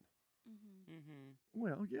corrected? Mm-hmm.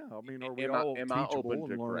 Well, yeah. I mean, are we Am I- all am I teachable open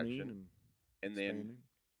to and learning correction? and And then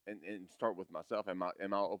expanding? and start with myself. Am I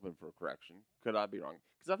open for correction? Could I be wrong?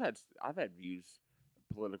 Because I've had views,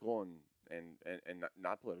 political and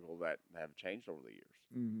not political, that have changed over the years.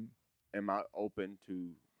 Mm-hmm. Am I open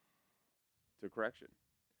to correction?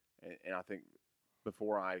 And I think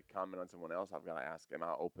before I comment on someone else, I've got to ask: am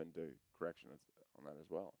I open to correction on that as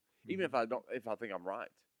well? Even if I don't, if I think I'm right,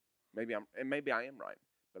 maybe I am right,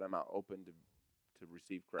 but am I open to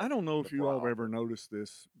receive correction? I don't know if you before I all have ever offer it? noticed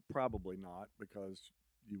this. Probably not, because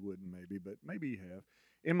you wouldn't maybe, but maybe you have.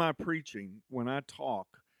 In my preaching, when I talk,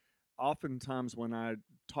 oftentimes when I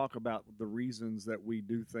talk about the reasons that we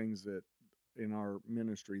do things that in our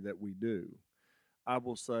ministry that we do, I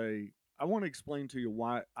will say, I want to explain to you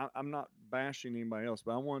why. I'm not bashing anybody else,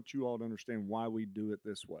 but I want you all to understand why we do it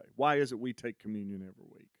this way. Why is it we take communion every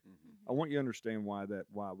week? Mhm. I want you to understand why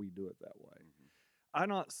we do it that way. Mhm. I'm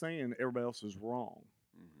not saying everybody else is wrong.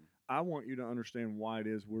 Mhm. I want you to understand why it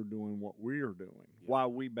is we're doing what we are doing, Yeah. why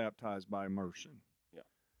we baptize by immersion. Yeah.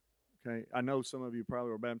 Okay. I know some of you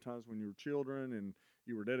probably were baptized when you were children and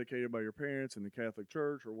you were dedicated by your parents in the Catholic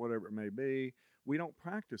Church or whatever it may be. We don't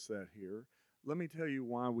practice that here. Let me tell you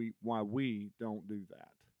why we don't do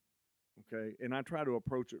that. Okay. And I try to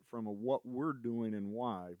approach it from a what we're doing and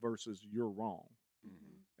why versus you're wrong.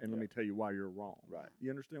 Mhm. And let me tell you why you're wrong. Right.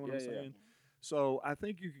 You understand what Yeah, I'm yeah, yeah. saying? So I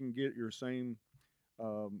think you can get your same,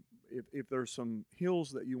 if there's some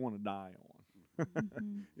hills that you want to die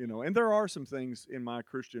on, you know, and there are some things in my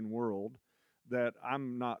Christian world that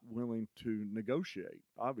I'm not willing to negotiate.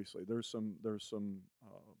 Obviously, there's some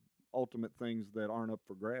ultimate things that aren't up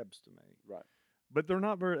for grabs to me. Right. But they're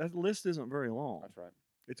not very. That list isn't very long. That's right.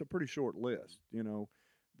 It's a pretty short list. You know,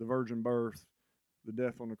 the virgin birth, the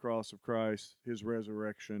death on the cross of Christ, His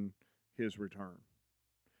resurrection, His return.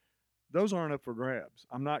 those aren't up for grabs.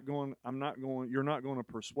 I'm not going. You're not going to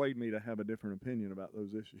persuade me to have a different opinion about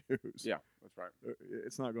those issues. Yeah, that's right.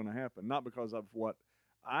 It's not going to happen. Not because of what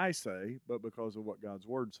I say, but because of what God's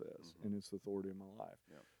word says, and it's the authority of my life.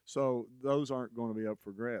 Yep. So those aren't going to be up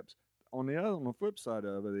for grabs. On the flip side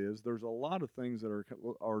of it is there's a lot of things that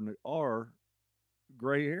are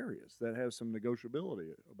gray areas that have some negotiability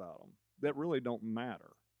about them that really don't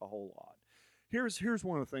matter a whole lot. Here's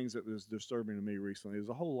one of the things that was disturbing to me recently is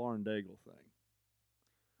the whole Lauren Daigle thing.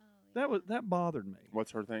 That bothered me.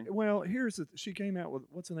 What's her thing? Well, she came out with,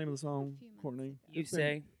 what's the name of the song, Courtney? You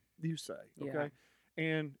say. You say, okay. Yeah.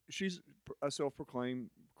 And she's a self-proclaimed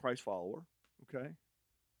Christ follower, okay.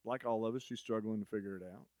 Like all of us, she's struggling to figure it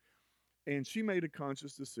out. And she made a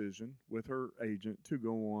conscious decision with her agent to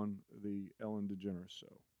go on the Ellen DeGeneres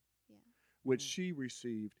show, which she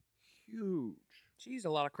received huge. She used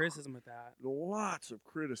a lot of criticism with that. Lots of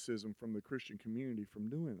criticism from the Christian community from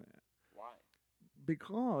doing that. Why?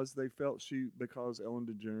 Because they felt because Ellen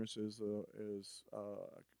DeGeneres is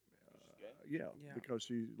Yeah. because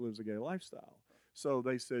she lives a gay lifestyle. So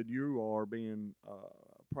they said you are being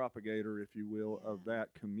a propagator, if you will, of that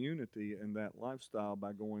community and that lifestyle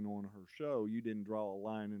by going on her show. You didn't draw a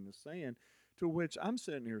line in the sand. To which I'm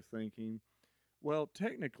sitting here thinking, well,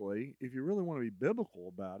 technically, if you really want to be biblical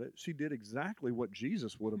about it, she did exactly what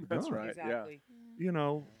Jesus would have done. That's right. Exactly. You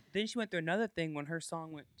know, Then she went through another thing when her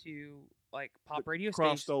song went to like pop radio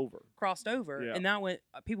crossed stations. over. Crossed over, Yeah. and that went.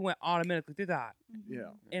 People went automatically through that,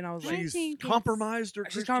 Yeah. and I was I like, She's think compromised her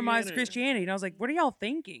she's compromised Christianity. Christianity, and I was like, what are y'all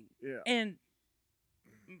thinking? Yeah. And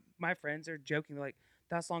my friends are joking, they're like,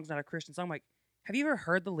 that song's not a Christian song. I'm like, have you ever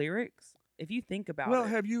heard the lyrics? If you think about Well, it,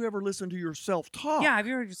 have you ever listened to yourself talk? yeah, have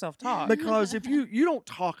you heard yourself talk? Because if you don't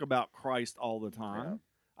talk about Christ all the time. Yeah.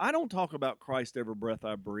 I don't talk about Christ every breath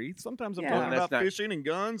I breathe. Sometimes I'm Yeah. talking Well, that's about not- fishing and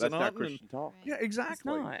guns That's and not hunting. Christian talk. Yeah,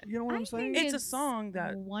 exactly. not. You know what I'm saying? It's a song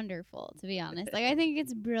that- wonderful, to be honest. Like I think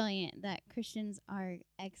it's brilliant that Christians are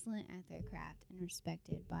excellent at their craft and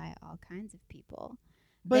respected by all kinds of people.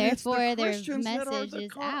 But it's the Therefore, their Christians that are message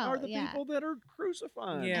is are out. the Yeah. people that are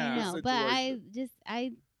crucifying. Yeah. I the know, but situation.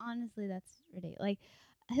 I honestly, that's ridiculous. Like,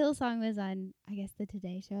 Hillsong was on, I guess, the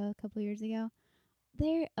Today Show a couple years ago.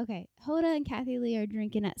 Hoda and Kathy Lee are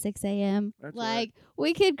drinking at 6 a.m. That's Like, right.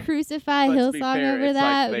 we could crucify Let's be Hillsong fair, over it's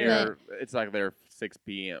that, It's like they're 6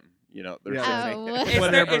 p.m. You know, they're Yeah. 6 Oh, a.m. what- It's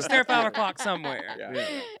Whatever. it's their 5 o'clock somewhere.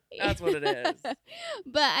 Yeah. That's what it is.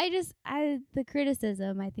 But the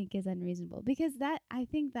criticism I think is unreasonable because I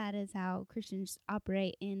think that is how Christians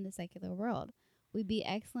operate in the secular world. We be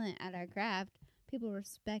excellent at our craft. People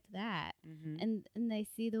respect that, Mm-hmm. and they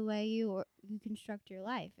see the way you construct your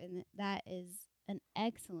life, and that is an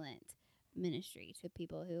excellent ministry to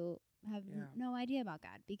people who have Yeah. no idea about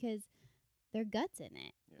God because their guts in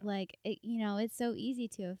it. Yeah. Like it's so easy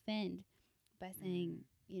to offend by saying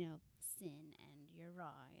Mm-hmm. sin and you're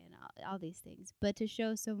wrong and all these things, but to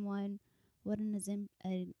show someone what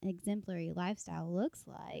an exemplary lifestyle looks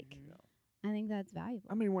like, Mhm. I think that's valuable.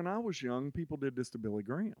 I mean, when I was young, people did this to Billy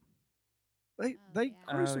Graham. They yeah.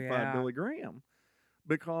 crucified yeah. Billy Graham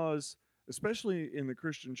because, especially in the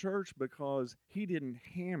Christian church, because he didn't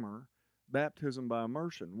hammer baptism by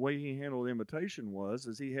immersion. The way he handled the invitation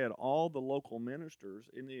is he had all the local ministers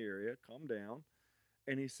in the area come down,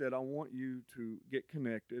 and he said, I want you to get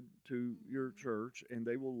connected to your church, and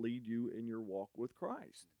they will lead you in your walk with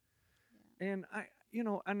Christ. And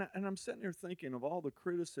I'm sitting there thinking of all the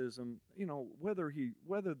criticism,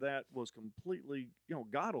 whether that was completely,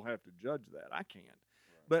 God will have to judge that. I can't.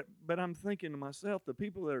 But I'm thinking to myself, the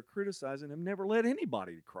people that are criticizing have never led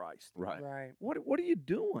anybody to Christ. Right. Right. What are you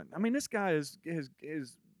doing? I mean, this guy has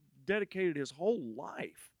dedicated his whole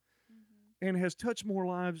life and has touched more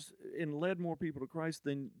lives and led more people to Christ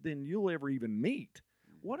than you'll ever even meet.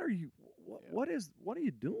 What are you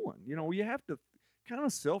doing? You have to kind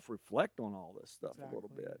of self-reflect on all this stuff a little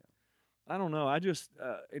Exactly. bit. I don't know. I just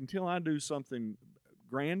until I do something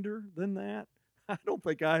grander than that, I don't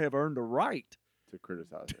think I have earned a right To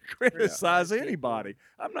criticize to it. criticize people. anybody.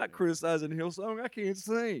 I'm not criticizing Hillsong. I can't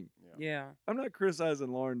sing. Yeah. I'm not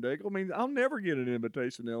criticizing Lauren Daigle. I mean, I'll never get an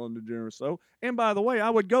invitation to Ellen DeGeneres show. And by the way, I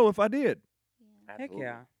would go if I did. Yeah. Heck Absolutely.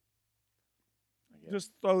 yeah. I get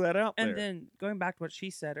Just throw that out there. And then going back to what she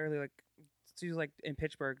said earlier, like she was like in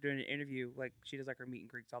Pittsburgh doing an interview, like she does like her meet and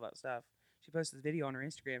greets, all that stuff. She posted this video on her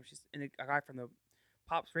Instagram. And a guy from the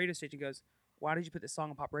Pop's radio station goes, "Why did you put this song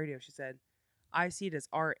on Pop Radio?" She said, "I see it as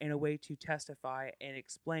art and a way to testify and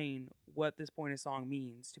explain what this point of song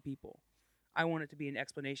means to people. I want it to be an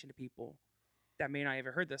explanation to people that may not have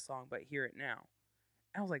ever heard this song but hear it now."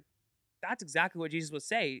 And I was like, that's exactly what Jesus would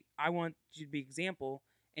say. I want you to be example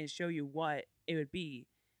and show you what it would be.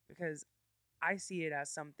 because I see it as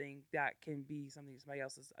something that can be something somebody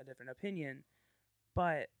else's a different opinion,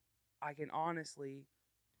 but I can honestly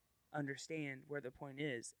understand where the point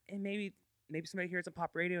is, and maybe somebody hears on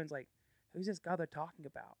pop radio and is like, "Who's this guy they're talking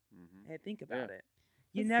about?" Mm-hmm. And think about Yeah. it.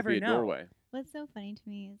 You What's- Could never be a know. doorway. What's so funny to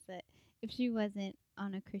me is that if she wasn't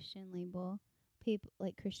on a Christian label, people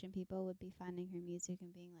like Christian people would be finding her music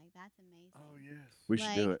and being like, "That's amazing." Oh yes. We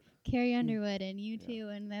should do Like, it. Carrie Underwood and you Yeah. too,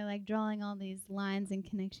 and they're like drawing all these lines and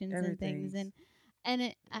connections and things, Everything's- and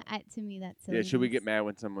it to me that's so Yeah. Should we get mad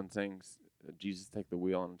when someone sings "Jesus Take the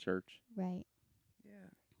Wheel" in church? right? Yeah.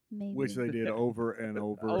 Maybe. Which they did over and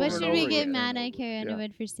over. Over But and should over we get again. mad at Carrie Yeah.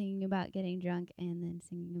 Underwood for singing about getting drunk and then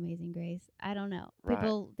singing "Amazing Grace"? I don't know. Right.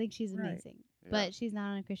 People think she's Right. amazing, Yeah. but she's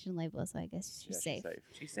not on a Christian label, so I guess she's Yeah, safe.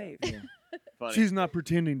 She's safe. Yeah. Funny. She's not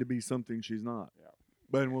pretending to be something she's not. Yeah.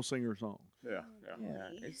 But we'll sing her song. Yeah. Yeah. Yeah.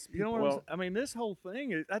 Boy. It's You know what Well- I mean? This whole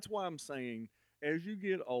thing is, that's why I'm saying, as you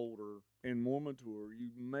get older and more mature,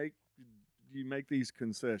 you make these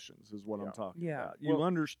concessions is what Yeah. I'm talking Yeah. about. You Well-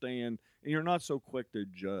 understand, and you're not so quick to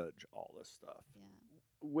judge all this stuff. Yeah.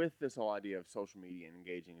 With this whole idea of social media and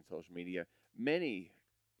engaging in social media, many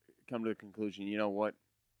come to the conclusion, you know what?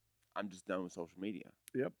 I'm just done with social media.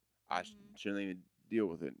 Yep. I Mhm. shouldn't even deal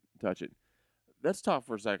with it, touch it. Let's talk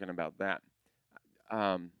for a second about that.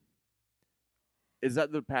 Is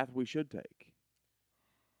that the path we should take?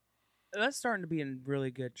 That's starting to be a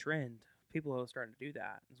really good trend. People are starting to do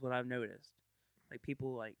that. Is what I've noticed. Like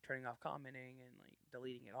people like turning off commenting and like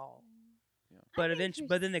deleting it all. But eventually,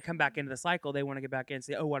 but then they come back into the cycle. They want to get back in and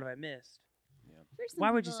say, "Oh, what have I missed?" For some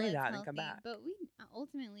Why would you people, say it's that and come healthy, back? But we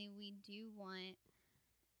ultimately we do want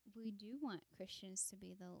Christians to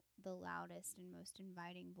be the loudest and most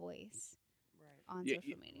inviting voice Right. on Yeah,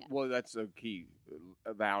 social media. Well, that's a key,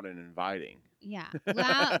 loud and inviting. Yeah,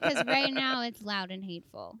 loud because right now it's loud and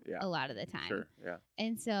hateful Yeah. a lot of the time. Sure. Yeah.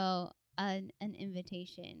 And so an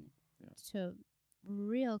invitation Yeah. to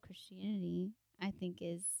real Christianity, I think,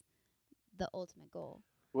 is the ultimate goal.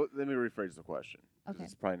 Well, let me rephrase the question. 'Cause Okay.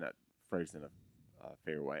 It's probably not phrased in a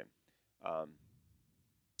fair way. Um,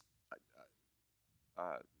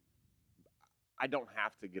 I don't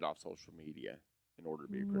have to get off social media in order to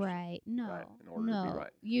be a Christian. Right? No, Right, in order to be no,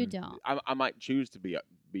 right. you Mm. don't. I might choose to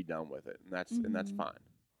be done with it, and that's Mhm.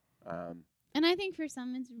 fine. And I think for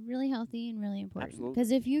some it's really healthy and really important. Absolutely. Because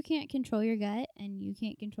if you can't control your gut and you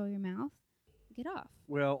can't control your mouth, get off.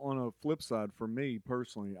 Well, on a flip side, for me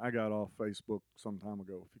personally, I got off Facebook some time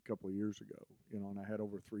ago, a couple of years ago, and I had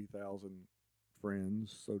over 3,000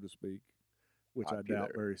 friends, so to speak, which I doubt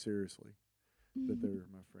Popular. very seriously that they're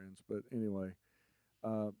my friends. But anyway,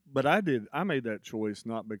 but I made that choice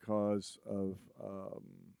not because of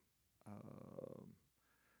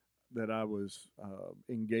that I was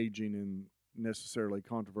engaging in necessarily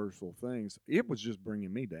controversial things. It was just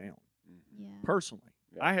bringing me down Mhm. Yeah. personally.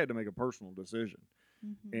 Yeah. I had to make a personal decision,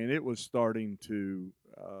 Mhm. and it was starting to.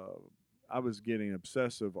 I was getting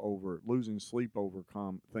obsessive over losing sleep over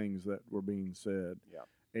things that were being said, Yeah.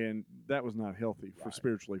 and that was not healthy for Right.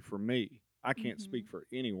 spiritually for me. I can't Mhm. speak for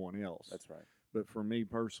anyone else, That's right. but for me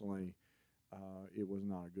personally, it was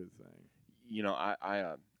not a good thing. You know,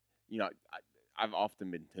 I've often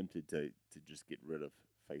been tempted to just get rid of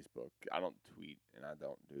Facebook. I don't tweet and I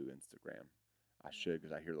don't do Instagram. I should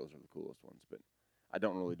because I hear those are the coolest ones, but I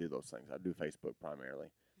don't really do those things. I do Facebook primarily,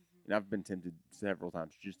 and I've been tempted several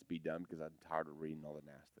times just to be done because I'm tired of reading all the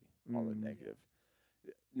nasty, all the Mhm. negative.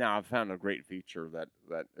 Now I've found a great feature that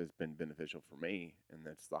has been beneficial for me, and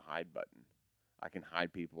that's the hide button. I can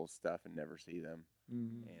hide people's stuff and never see them,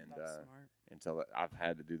 Mm-hmm. and That's smart. and so I've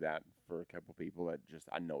had to do that for a couple people that just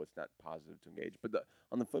I know it's not positive to engage. But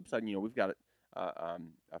on the flip side, we've got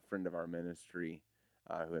a friend of our ministry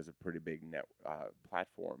who has a pretty big net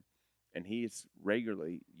platform, and he's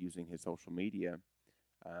regularly using his social media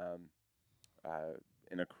um,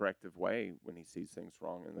 in a corrective way when he sees things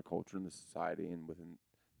wrong in the culture, in the society, and within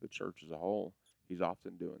the church as a whole. He's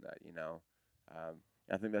often doing that.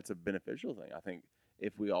 I think that's a beneficial thing. I think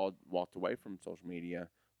if we all walked away from social media,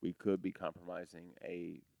 we could be compromising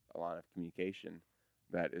a line of communication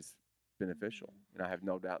that is beneficial. And I have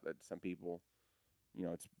no doubt that some people,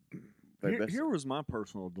 it's they Here listen. was my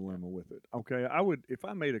personal dilemma with it. Okay, if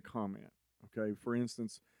I made a comment. Okay, for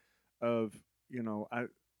instance, of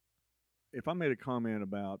if I made a comment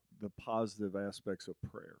about the positive aspects of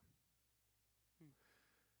prayer,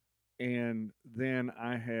 and then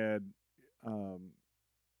I had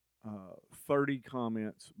 30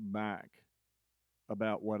 comments back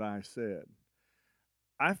about what I said,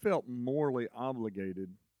 I felt morally obligated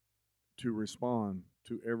to respond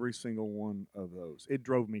to every single one of those. It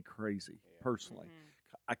drove me crazy personally.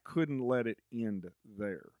 Mhm. I couldn't let it end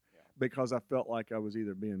there. because I felt like I was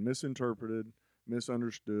either being misinterpreted,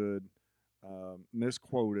 misunderstood,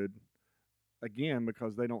 misquoted. Again,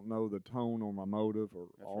 because they don't know the tone or my motive or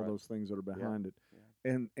That's all right. those things that are behind it.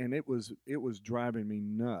 Yeah. And it was driving me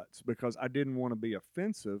nuts because I didn't want to be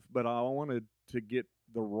offensive, but I wanted to get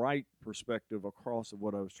the right perspective across of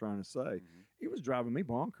what I was trying to say. Mhm. It was driving me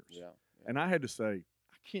bonkers. Yeah. And I had to say,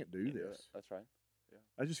 I can't do Can't do it. this. That's right.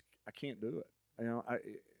 I can't do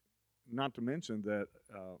it. Not to mention that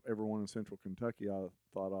everyone in Central Kentucky, I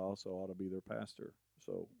thought I also ought to be their pastor.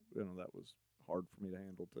 So that was hard for me to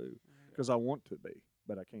handle too, because I want to be,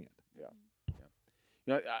 but I can't.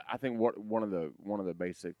 Yeah. I think one of the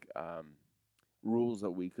basic rules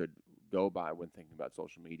that we could go by when thinking about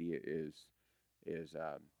social media is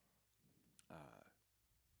uh,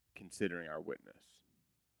 considering our witness.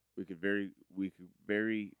 We could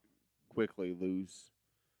very quickly lose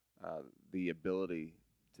the ability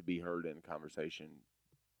to be heard in conversation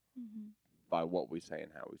Mm-hmm. by what we say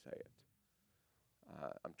and how we say it.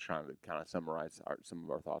 I'm trying to kind of summarize some of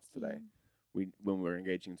our thoughts today. When we're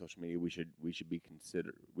engaging in social media, we should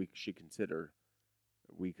consider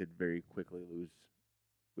we could very quickly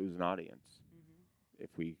lose an audience if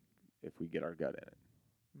we get our gut in it.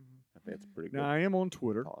 I think that's a pretty Now good I am on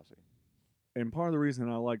Twitter, policy. and part of the reason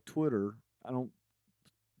I like Twitter, I don't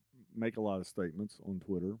make a lot of statements on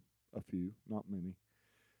Twitter, a few, not many,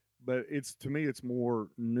 but to me it's more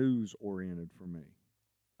news oriented for me.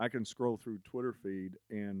 I can scroll through Twitter feed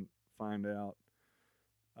and find out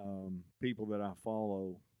people that I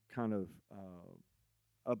follow kind of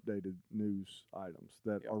updated news items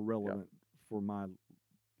that Yep, are yep. relevant for my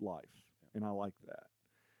life, and I like that.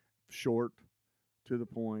 Short, to the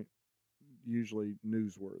point, usually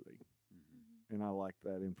newsworthy, Mm-hmm. and I like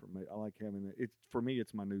that information. I like having it. It's for me,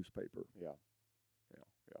 it's my newspaper. Yeah.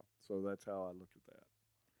 So that's how I look at that.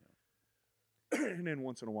 And then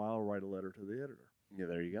once in a while, I'll write a letter to the editor. Yeah,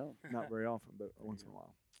 there you go. Not very often, but once in a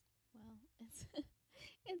while. Well,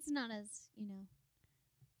 it's not as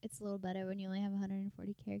it's a little better when you only have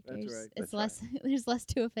 140 characters. right. It's That's less. There's less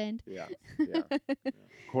to offend. Yeah. Of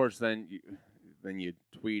course, then you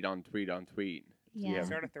tweet on tweet on tweet. So you Yeah. have-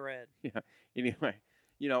 Start a thread. yeah. Anyway,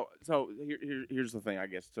 so here's the thing, I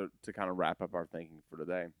guess, to kind of wrap up our thinking for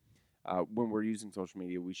today. When we're using social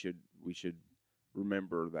media, we should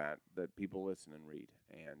remember that people listen and read,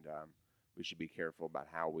 and we should be careful about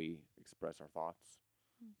how we express our thoughts,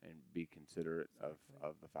 and be considerate of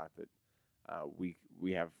the fact that we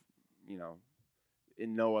have,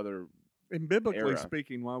 in no other. And biblically Era.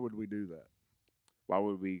 speaking, why would we do that? Why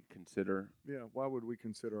would we consider? Yeah, why would we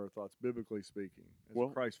consider our thoughts, biblically speaking, as Well-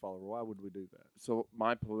 a Christ follower? Why would we do that? So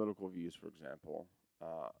my political views, for example,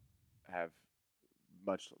 have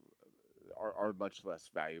are much less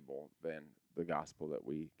valuable than the gospel that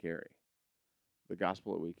we carry. The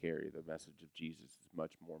gospel that we carry, the message of Jesus, is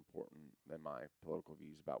much more important than my political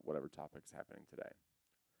views about whatever topic's happening today.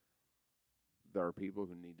 There are people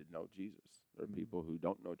who need to know Jesus. There are Mhm. people who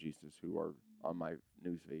don't know Jesus who are on my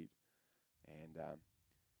news feed, and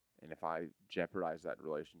if I jeopardize that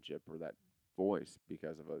relationship or that voice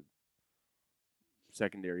because of a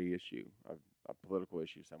secondary issue, a political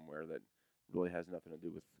issue somewhere that really has nothing to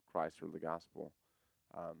do with Christ or the gospel,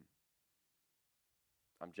 I'm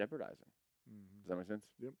jeopardizing. Does that make sense?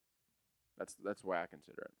 Yep. That's the way I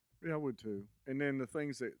consider it. Yeah, I would too. And then the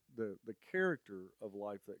things that the character of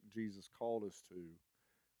life that Jesus called us to,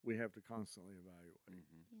 we have to constantly evaluate.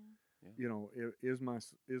 Mm-hmm. Is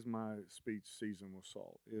my speech seasoned with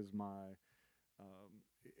salt?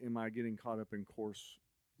 Am I getting caught up in coarse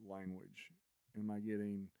language? Am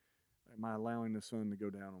I allowing the sun to go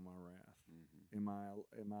down on my wrath? Mm-hmm.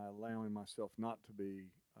 Am I allowing myself not to be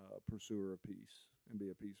a pursuer of peace and be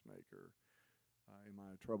a peacemaker? Am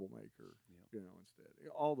I a troublemaker? Yep. Instead,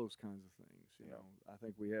 all those kinds of things. Yep. I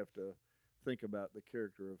think we have to think about the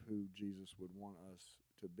character of who Jesus would want us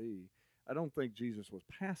to be. I don't think Jesus was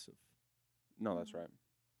passive. No, that's right.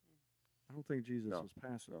 I don't think Jesus No, was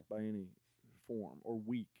passive no. by any form, or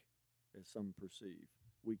weak, as some perceive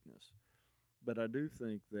weakness. But I do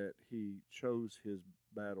think that he chose his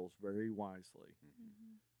battles very wisely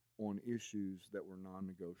on issues that were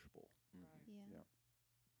non-negotiable. Mm-hmm. Yeah.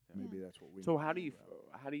 Maybe that's what we. So need how to do you think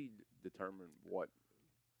about. how do you determine what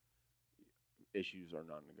issues are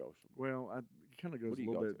non-negotiable? Well, it kind of goes What do a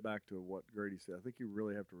you little go bit to? back to what Grady said. I think you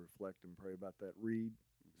really have to reflect and pray about that. Read,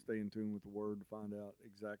 stay in tune with the Word to find out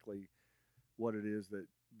exactly what it is that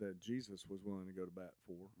Jesus was willing to go to bat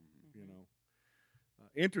for. Mm-hmm.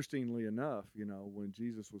 Interestingly enough, when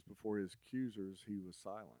Jesus was before his accusers, he was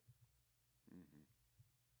silent. Mm-hmm.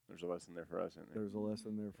 There's a lesson there for us, isn't there? There's a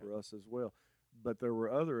lesson there for us as well. But there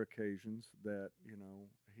were other occasions that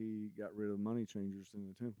he got rid of money changers in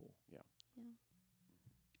the temple. Yeah.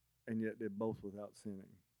 And yet they're both without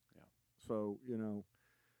sinning. Yeah. So,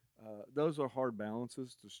 those are hard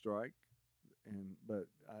balances to strike. But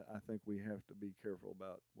I think we have to be careful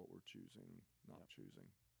about what we're choosing, not choosing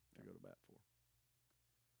to go to bat for.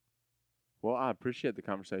 Well, I appreciate the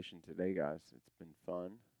conversation today, guys. It's been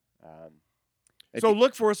fun. If So you-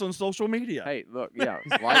 look for us on social media. Hey, look, yeah,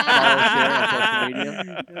 like, follow, share on social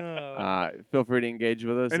media. Feel free to engage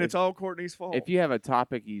with us. And it's all Courtney's fault. If you have a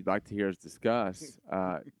topic you'd like to hear us discuss,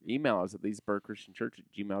 email us at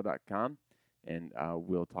leesburgchristianchurch@gmail.com, and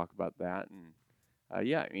we'll talk about that. And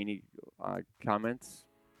any comments,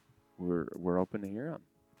 we're open to hear them.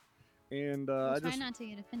 And We'll try not to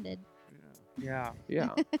get offended. Yeah.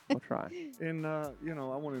 Yeah, we'll try. And I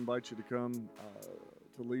want to invite you to come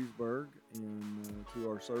to Leesburg and to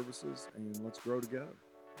our services, and let's grow together.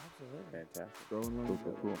 Absolutely. Fantastic. Grow and learn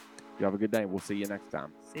Cool. together. You have a good day. We'll see you next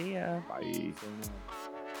time. See ya. Bye. So now.